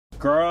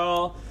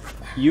Girl,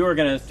 you are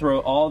gonna throw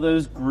all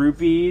those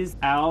groupies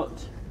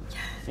out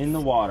in the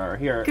water.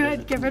 Here.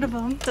 Good, get rid of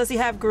them. Does he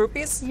have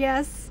groupies?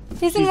 Yes.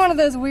 He's in one of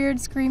those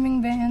weird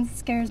screaming bands. It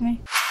scares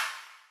me.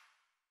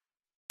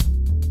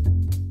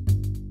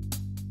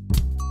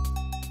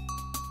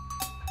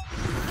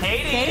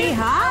 Katie!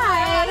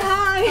 Hi!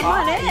 Hi. Come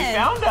on You in.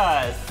 found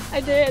us! I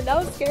did. That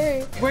was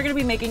scary. We're gonna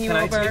be making you Can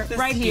I over take this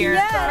right to here, you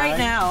inside? right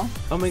now.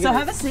 Oh my So goodness.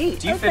 have a seat.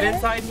 Do you fit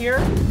inside here?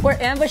 We're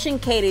ambushing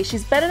Katie.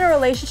 She's been in a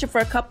relationship for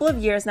a couple of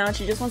years now, and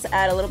she just wants to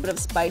add a little bit of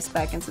spice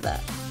back into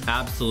that.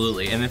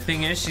 Absolutely. And the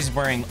thing is, she's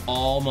wearing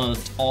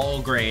almost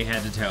all gray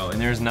head to toe, and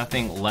there's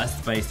nothing less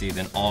spicy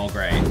than all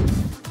gray.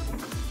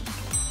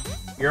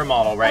 You're a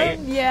model, right?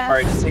 Yeah. All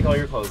right, just take all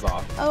your clothes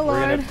off. Oh, We're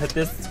gonna Lord. put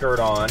this skirt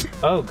on.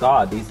 Oh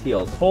God, these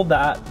heels. Hold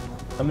that.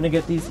 I'm gonna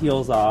get these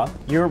heels off.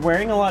 You're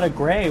wearing a lot of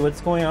gray. What's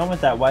going on with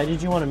that? Why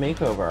did you want a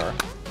makeover?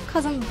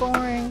 Because I'm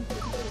boring.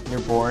 You're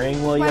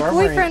boring? Well, My you are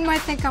boyfriend wearing...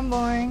 might think I'm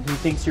boring. He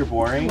thinks you're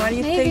boring? Why do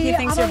you Maybe, think he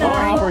thinks I you're don't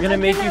know. boring? We're gonna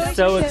make I'm in you a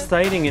so relationship.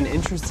 exciting and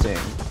interesting.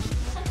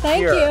 Thank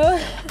Here. you.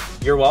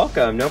 You're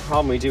welcome. No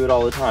problem. We do it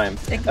all the time.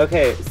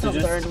 Okay, so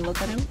Don't learn just... and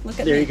look at him. Look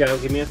at There me. you go.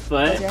 Give me a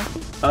foot. Okay.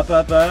 Up,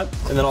 up, up.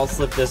 And then I'll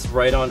slip this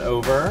right on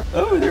over.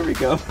 Oh, there we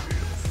go.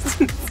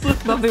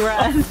 Bumpy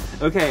ride.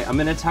 Okay, I'm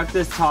gonna tuck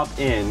this top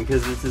in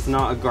because this is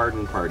not a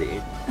garden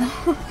party.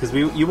 Because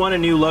you want a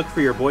new look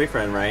for your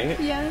boyfriend, right?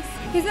 Yes.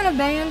 He's in a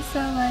band, so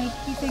like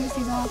he thinks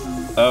he's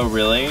awesome. Oh,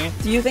 really?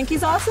 Do you think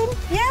he's awesome?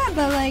 Yeah,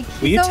 but like.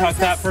 Will you tuck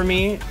that for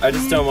me? I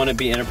just don't want to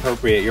be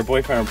inappropriate. Your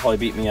boyfriend will probably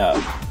beat me up.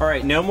 All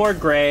right, no more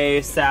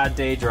gray, sad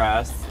day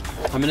dress.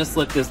 I'm gonna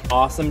slip this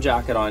awesome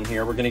jacket on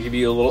here. We're gonna give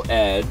you a little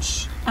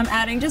edge. I'm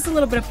adding just a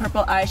little bit of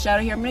purple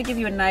eyeshadow here. I'm gonna give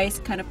you a nice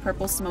kind of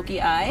purple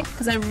smoky eye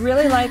because I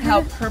really like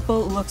how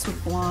purple looks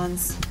with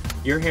blondes.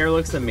 Your hair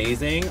looks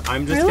amazing.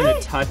 I'm just Really?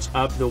 gonna touch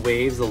up the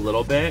waves a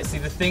little bit. See,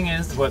 the thing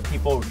is, what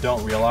people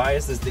don't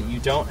realize is that you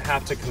don't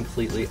have to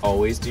completely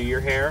always do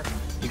your hair.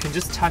 You can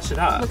just touch it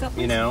up, Look up,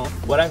 you know?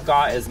 What I've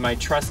got is my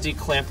trusty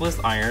clampless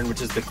iron,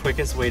 which is the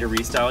quickest way to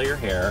restyle your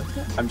hair.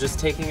 I'm just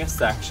taking a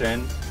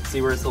section,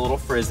 see where it's a little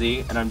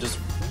frizzy, and I'm just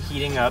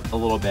heating up a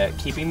little bit,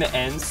 keeping the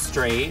ends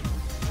straight,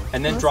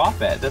 and then drop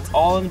it. That's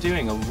all I'm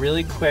doing, a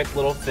really quick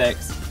little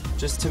fix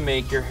just to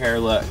make your hair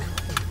look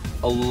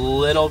a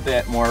little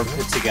bit more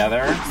put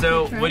together.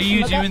 So what do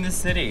you do in the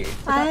city?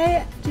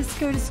 I just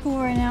go to school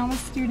right now. I'm a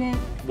student.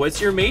 What's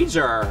your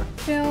major?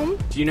 Film.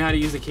 Do you know how to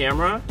use a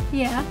camera?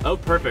 Yeah. Oh,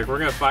 perfect. We're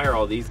gonna fire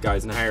all these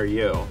guys and hire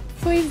you.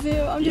 Please do.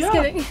 I'm just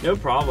kidding. No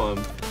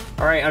problem.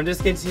 All right, I'm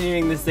just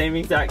continuing the same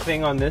exact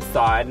thing on this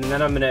side, and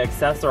then I'm gonna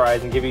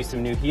accessorize and give you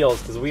some new heels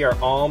because we are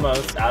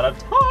almost out of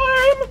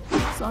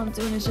time. So all I'm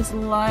doing is just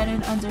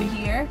lining under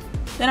here.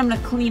 Then I'm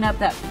gonna clean up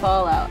that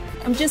fallout.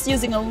 I'm just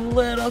using a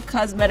little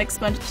cosmetic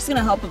sponge, just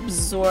gonna help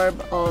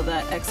absorb all of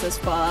that excess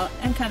fallout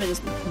and kind of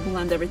just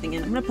blend everything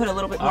in. I'm gonna put a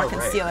little bit more All right.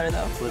 concealer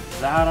though. Flip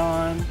that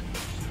on.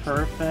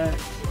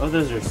 Perfect. Oh,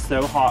 those are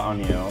so hot on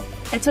you.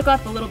 I took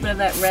off a little bit of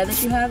that red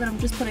that you have and I'm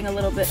just putting a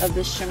little bit of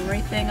this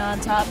shimmery thing on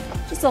top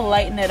just to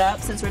lighten it up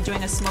since we're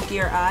doing a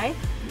smokier eye.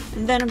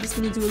 And then I'm just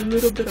gonna do a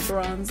little bit of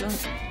bronzer.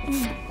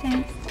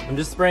 Thanks. I'm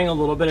just spraying a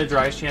little bit of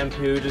dry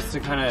shampoo just to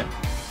kind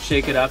of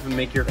shake it up and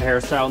make your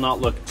hairstyle not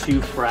look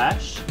too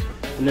fresh.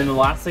 And then the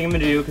last thing I'm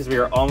gonna do, because we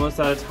are almost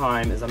out of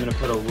time, is I'm gonna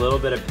put a little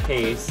bit of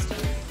paste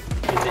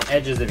in the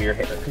edges of your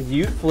hair. Could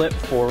you flip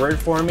forward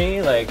for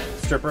me, like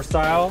stripper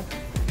style?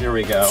 Here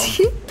we go.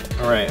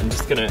 All right, I'm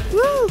just gonna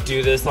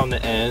do this on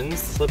the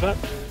ends. Flip up.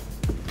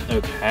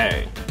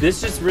 Okay.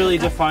 This just really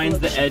defines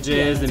the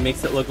edges and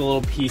makes it look a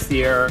little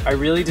piecier. I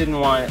really didn't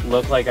want it to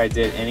look like I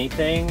did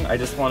anything. I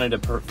just wanted to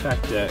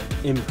perfect it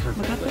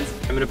imperfectly.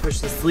 I'm gonna push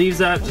the sleeves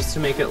up just to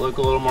make it look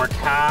a little more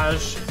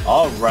cash.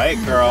 All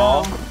right,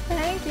 girl.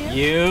 Thank you.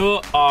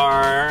 You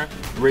are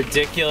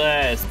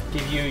ridiculous.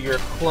 Give you your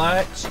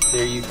clutch.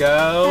 There you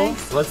go.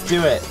 Thanks. Let's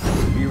do it.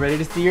 Are you ready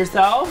to see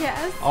yourself?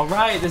 Yes. All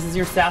right, this is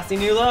your sassy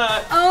new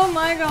look. Oh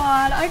my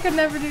god, I could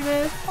never do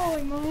this.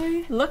 Holy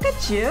moly. Look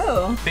at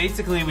you.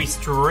 Basically, we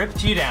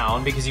stripped you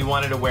down because you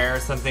wanted to wear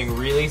something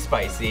really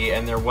spicy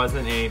and there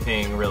wasn't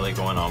anything really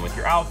going on with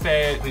your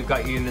outfit. We've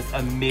got you in this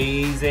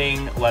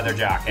amazing leather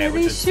jacket,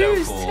 which is so These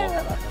shoes, cool.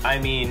 too. I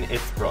mean,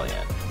 it's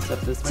brilliant.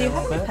 Step this Do way you a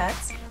have little any bit.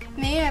 pets?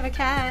 Me, I have a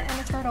cat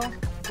and a turtle.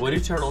 What do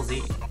turtles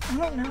eat? I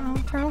don't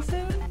know. Turtle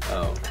food?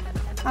 Oh.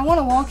 I want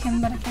to walk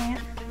him, but I can't.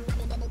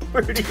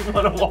 Where do you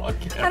want to walk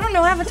him? I don't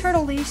know. I have a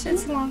turtle leash.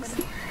 It's long.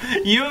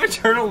 You have a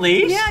turtle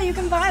leash? Yeah, you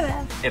can buy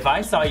that. If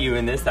I saw you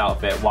in this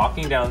outfit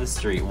walking down the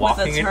street,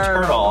 walking a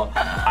turtle,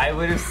 I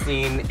would have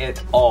seen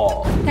it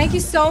all. Thank you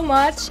so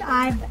much.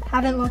 I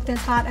haven't looked this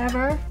hot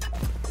ever.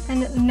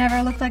 And it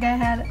never looked like I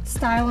had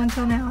style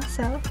until now.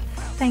 So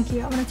Thank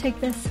you. I'm gonna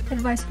take this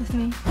advice with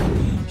me.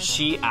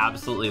 She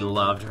absolutely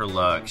loved her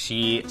look.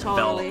 She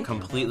felt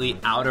completely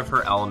out of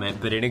her element,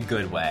 but in a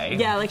good way.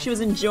 Yeah, like she was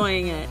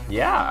enjoying it.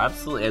 Yeah,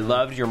 absolutely. I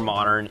loved your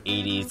modern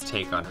 80s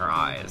take on her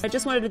eyes. I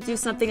just wanted to do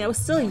something that was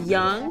still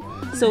young,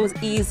 so it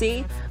was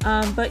easy,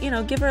 but you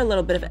know, give her a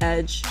little bit of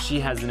edge. She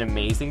has an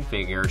amazing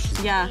figure.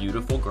 She's a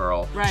beautiful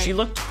girl. Right. She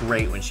looked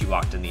great when she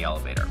walked in the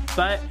elevator,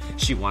 but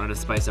she wanted to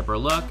spice up her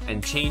look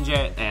and change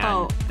it,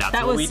 and that's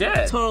what we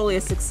did. Totally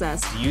a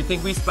success. Do you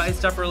think we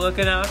spiced up her look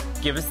enough?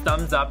 Give us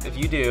thumbs up if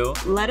you do.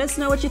 Let us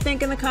know what you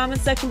think in the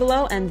comments section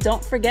below, and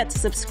don't forget to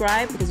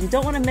subscribe because you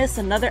don't want to miss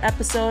another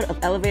episode of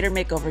Elevator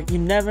Makeover. You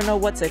never know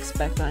what to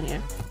expect on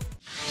here.